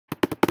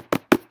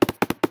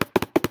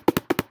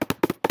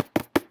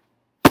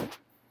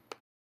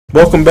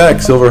Welcome back,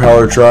 Silver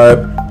Howler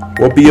tribe.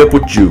 What be up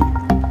with you?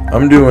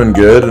 I'm doing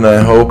good, and I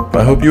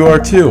hope you are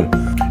too.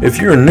 If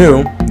you're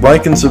new,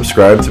 like and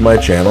subscribe to my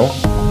channel,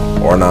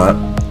 or not.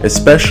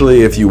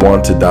 Especially if you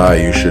want to die,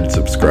 you should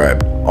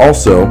subscribe.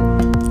 Also,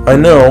 I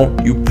know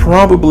you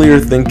probably are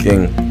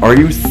thinking, are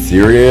you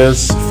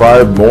serious?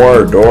 5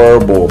 more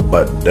adorable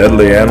but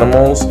deadly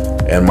animals?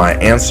 And my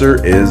answer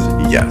is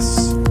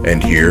yes.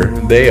 And here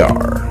they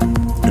are.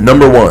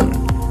 Number 1,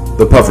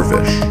 the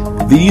pufferfish.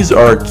 These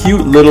are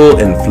cute little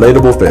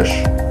inflatable fish.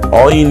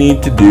 All you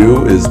need to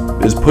do is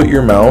put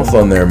your mouth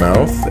on their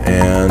mouth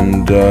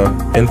and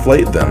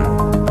inflate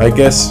them. I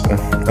guess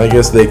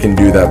they can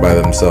do that by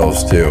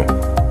themselves too.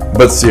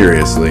 But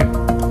seriously,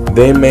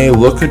 they may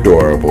look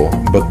adorable,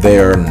 but they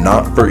are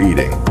not for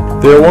eating.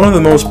 They are one of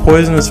the most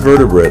poisonous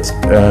vertebrates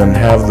and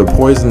have the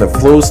poison that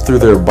flows through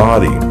their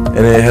body, and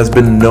it has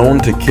been known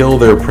to kill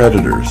their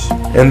predators.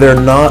 And they're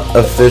not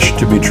a fish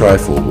to be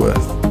trifled with.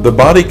 The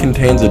body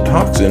contains a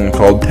toxin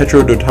called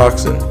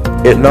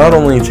tetrodotoxin. It not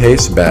only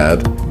tastes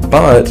bad,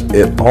 but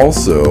it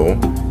also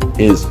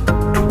is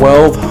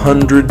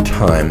 1,200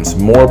 times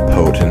more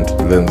potent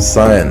than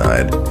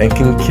cyanide and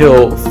can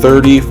kill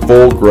 30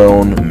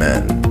 full-grown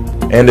men.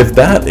 And if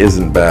that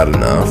isn't bad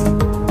enough,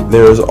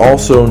 there is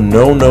also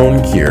no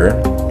known cure,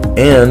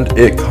 and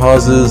it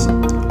causes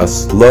a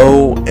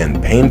slow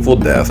and painful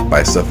death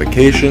by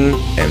suffocation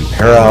and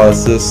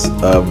paralysis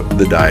of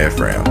the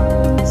diaphragm.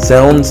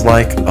 Sounds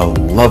like a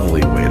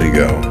lovely way to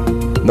go.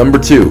 Number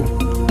 2,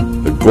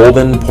 the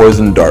golden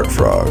poison dart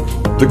frog.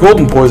 The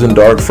golden poison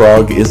dart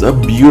frog is a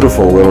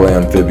beautiful little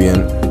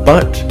amphibian,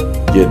 but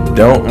you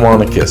don't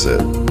want to kiss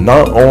it.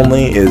 Not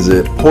only is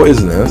it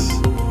poisonous,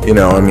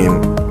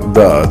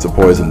 it's a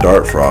poison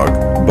dart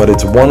frog, but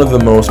it's one of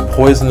the most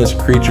poisonous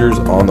creatures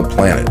on the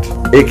planet.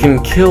 It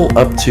can kill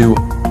up to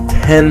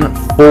 10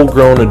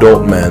 full-grown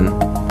adult men.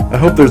 I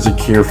hope there's a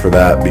cure for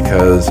that,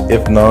 because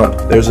if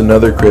not, there's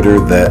another critter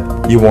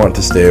that you want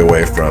to stay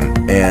away from,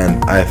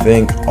 and I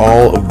think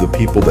all of the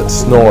people that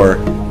snore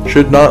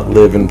should not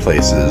live in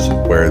places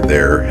where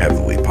they're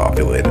heavily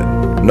populated.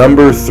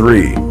 Number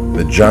 3,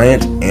 the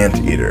giant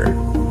anteater.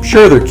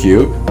 Sure, they're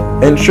cute,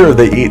 and sure,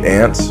 they eat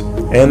ants,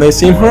 and they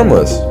seem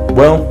harmless.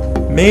 Well,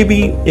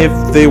 maybe if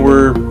they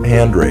were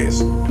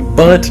hand-raised.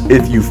 But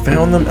if you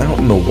found them out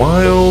in the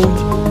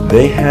wild,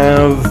 they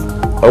have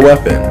a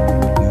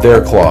weapon: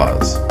 their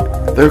claws.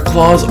 Their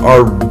claws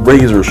are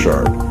razor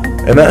sharp,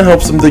 and that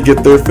helps them to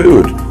get their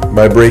food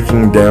by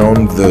breaking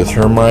down the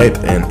termite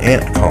and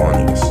ant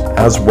colonies,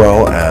 as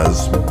well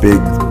as big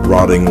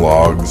rotting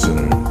logs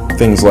and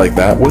things like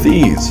that with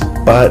ease.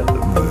 But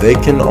they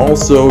can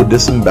also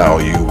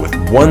disembowel you with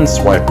one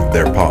swipe of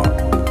their paw.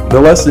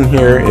 The lesson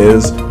here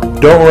is,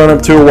 don't run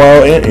up to a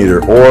wild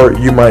anteater, or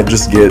you might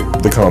just get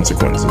the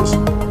consequences.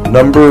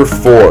 Number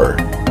 4,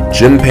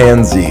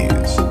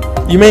 chimpanzees.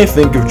 You may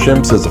think of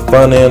chimps as a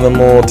fun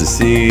animal to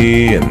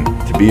see and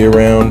to be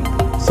around,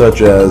 such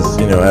as,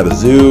 at a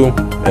zoo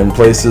and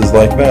places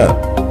like that.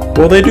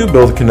 Well, they do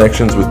build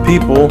connections with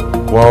people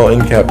when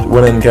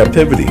in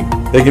captivity.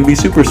 They can be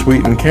super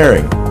sweet and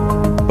caring,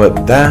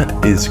 but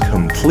that is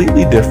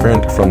completely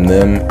different from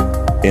them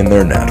in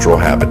their natural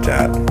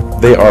habitat.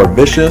 They are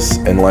vicious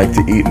and like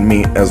to eat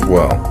meat as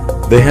well.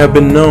 They have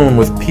been known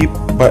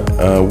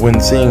when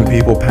seeing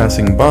people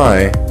passing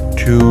by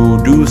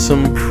to do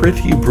some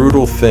pretty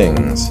brutal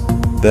things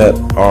that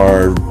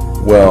are,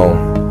 well,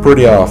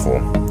 pretty awful.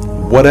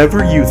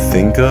 Whatever you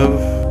think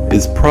of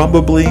is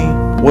probably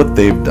what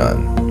they've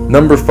done.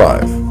 Number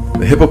 5,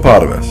 the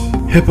hippopotamus.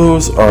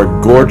 Hippos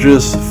are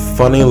gorgeous,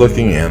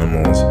 funny-looking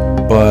animals,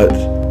 but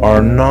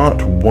are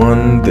not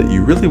one that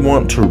you really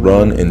want to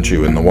run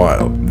into in the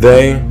wild.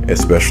 They,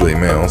 especially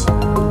males,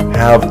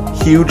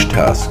 have huge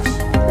tusks,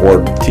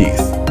 or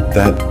teeth,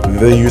 that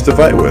they use to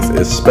fight with,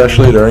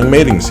 especially during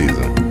mating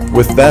season.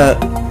 With that,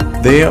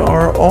 they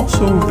are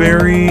also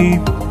very,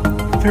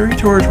 very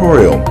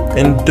territorial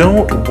and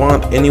don't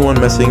want anyone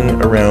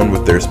messing around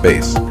with their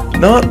space.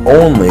 Not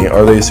only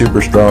are they super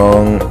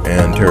strong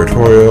and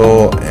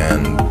territorial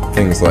and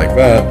things like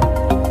that,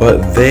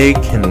 but they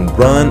can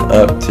run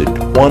up to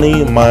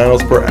 20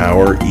 miles per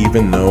hour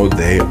even though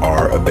they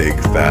are a big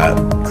fat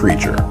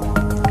creature.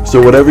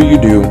 So whatever you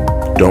do,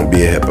 don't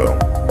be a hippo.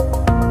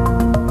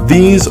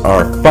 These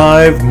are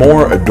 5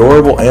 more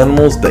adorable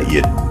animals that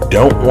you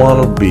don't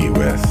want to be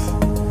with.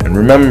 And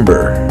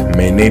remember,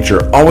 may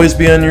nature always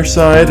be on your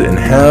side, and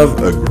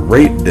have a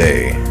great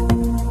day.